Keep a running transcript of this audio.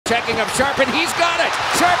checking of Sharp, and he's got it.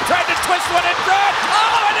 Sharp tried to twist one in front.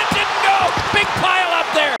 Oh, and it didn't go. Big pile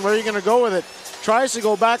up there. Where are you going to go with it? Tries to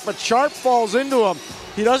go back, but Sharp falls into him.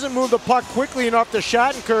 He doesn't move the puck quickly enough to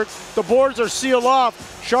Shattenkirk. The boards are sealed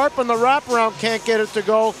off. Sharp on the wraparound can't get it to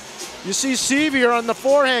go. You see Sevier on the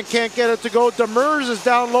forehand can't get it to go. Demers is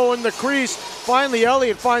down low in the crease. Finally,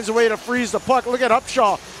 Elliott finds a way to freeze the puck. Look at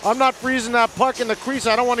Upshaw. I'm not freezing that puck in the crease.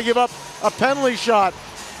 I don't want to give up a penalty shot.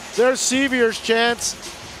 There's Sevier's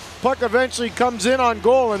chance. Puck eventually comes in on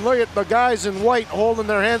goal, and look at the guys in white holding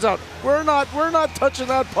their hands out. We're not touching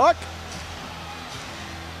that puck.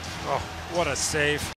 Oh, what a save.